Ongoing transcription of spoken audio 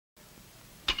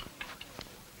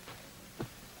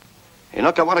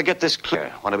Inuk, I want to get this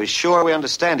clear. I want to be sure we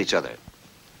understand each other.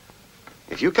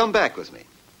 If you come back with me,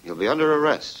 you'll be under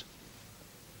arrest.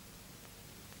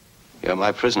 You're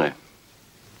my prisoner.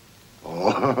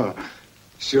 Oh,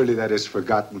 surely that is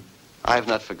forgotten. I have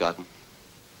not forgotten.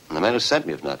 And the men who sent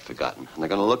me have not forgotten. And they're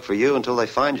going to look for you until they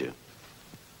find you.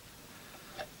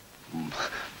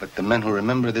 But the men who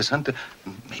remember this hunter,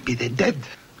 maybe they're dead.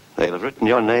 They'll have written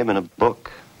your name in a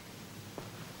book.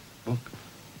 Book?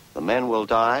 The men will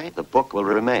die, the book will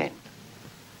remain.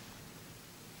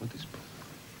 What is book?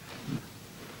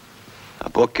 A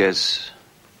book is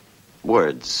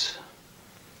words.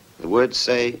 The words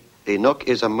say, Inuk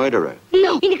is a murderer.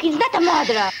 No, Inuk is not a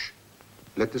murderer.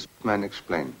 Let this man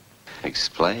explain.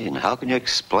 Explain? How can you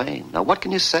explain? Now, what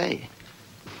can you say?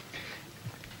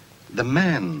 The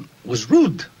man was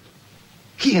rude.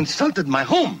 He insulted my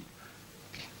home.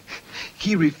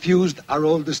 He refused our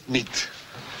oldest meat.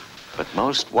 But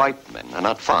most white men are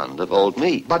not fond of old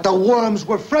meat. But the worms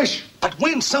were fresh. But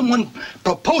when someone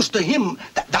proposed to him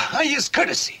the highest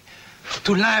courtesy,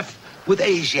 to laugh with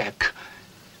Asiak,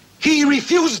 he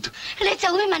refused. Let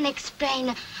a woman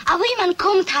explain. A woman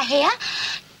combed her hair,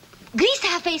 greased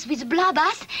her face with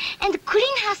blabbers, and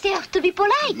cleaned herself to be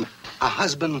polite. A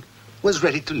husband was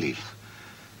ready to leave.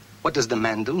 What does the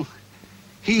man do?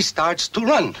 He starts to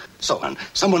run. So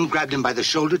someone grabbed him by the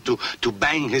shoulder to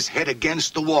bang his head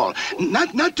against the wall.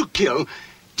 Not to kill,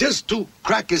 just to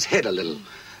crack his head a little.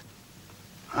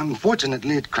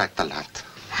 Unfortunately, it cracked a lot.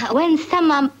 When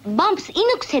someone bumps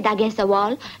Inuk's head against the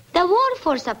wall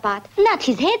falls apart, not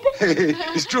his head.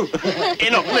 It's true.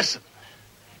 Inuk, listen.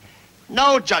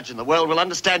 No judge in the world will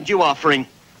understand you offering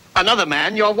another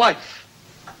man your wife.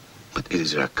 But it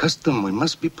is our custom. We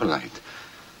must be polite.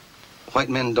 White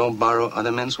men don't borrow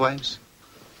other men's wives?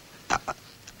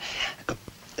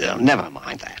 Never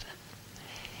mind that.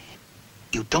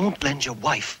 You don't lend your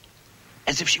wife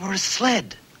as if she were a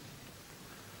sled.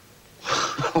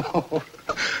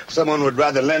 Someone would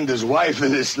rather lend his wife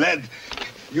than his sled.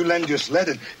 You lend your sled,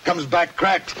 it comes back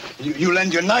cracked. You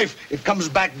lend your knife, it comes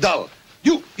back dull.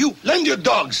 You lend your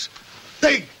dogs.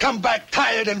 They come back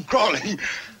tired and crawling.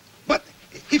 But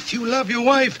if you love your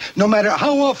wife, no matter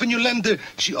how often you lend her,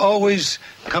 she always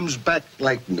comes back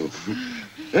like new.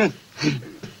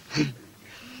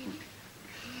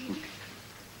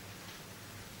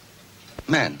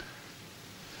 Man,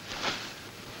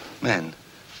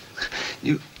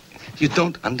 you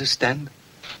don't understand?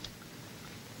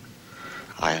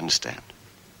 I understand.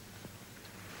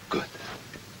 Good.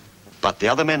 But the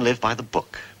other men live by the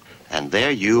book, and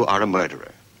there you are a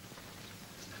murderer.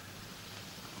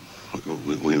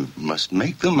 We must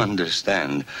make them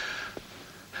understand.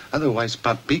 Otherwise,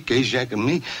 Papik, Asiak, and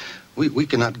me, we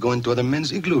cannot go into other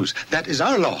men's igloos. That is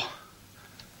our law.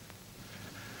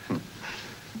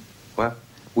 Well,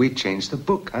 we changed the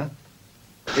book, huh?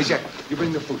 Asiak, you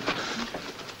bring the food.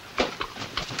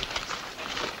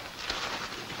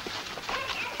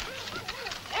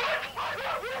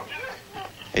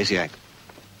 Asiak,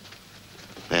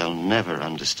 they'll never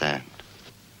understand.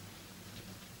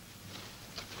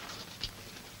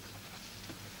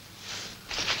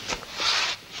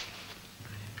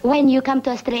 When you come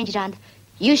to a strange land,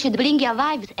 you should bring your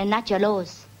wives and not your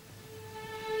laws.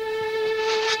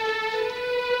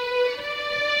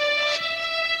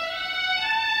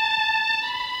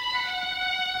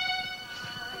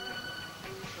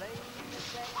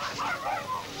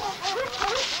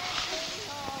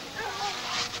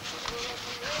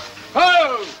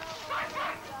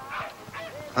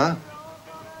 Huh?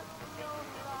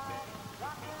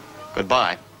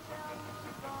 Goodbye.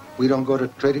 We don't go to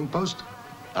trading post?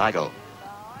 I go.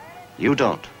 You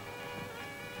don't.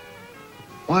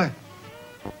 Why?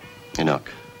 Inuk,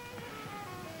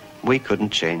 we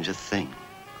couldn't change a thing.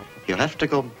 You'll have to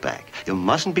go back. You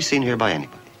mustn't be seen here by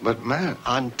anybody. But, man...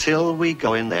 Until we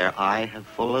go in there, I have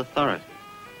full authority.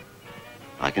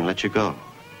 I can let you go.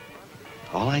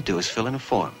 All I do is fill in a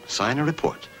form, sign a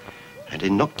report. And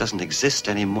Inuk doesn't exist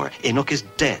anymore. Inuk is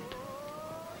dead.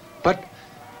 But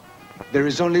there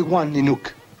is only one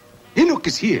Inuk. Inuk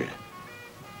is here.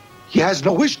 He has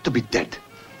no wish to be dead.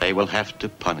 They will have to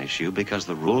punish you because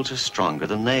the rules are stronger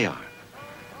than they are.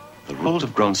 The rules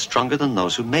have grown stronger than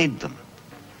those who made them.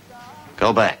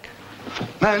 Go back.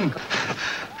 Man,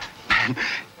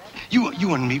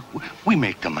 you and me, we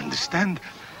make them understand.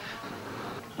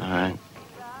 All right.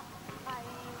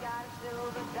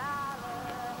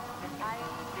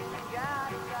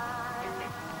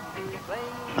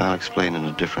 I'll explain in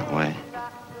a different way.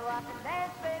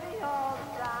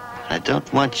 I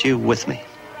don't want you with me.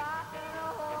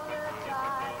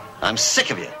 I'm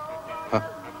sick of you. Huh?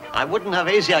 I wouldn't have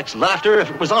Asiak's laughter if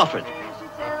it was offered.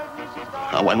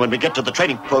 When we get to the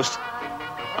trading post,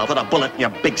 I'll put a bullet in your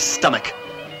big stomach.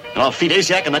 And I'll feed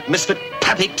Asiak and that misfit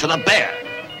Pappy to the bear.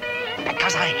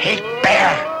 Because I hate bear.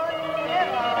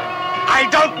 I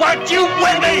don't want you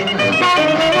with me.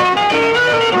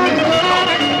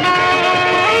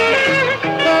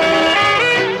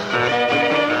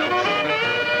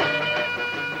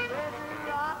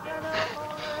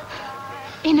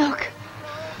 Enoch.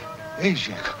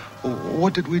 Asiak,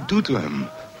 what did we do to him?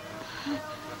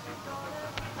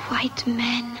 White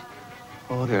men.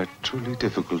 Oh, they're truly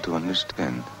difficult to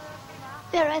understand.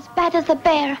 They're as bad as a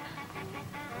bear.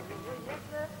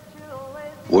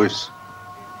 Worse.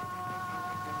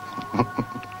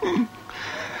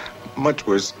 Much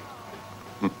worse.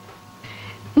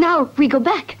 Now we go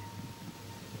back.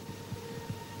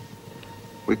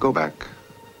 We go back.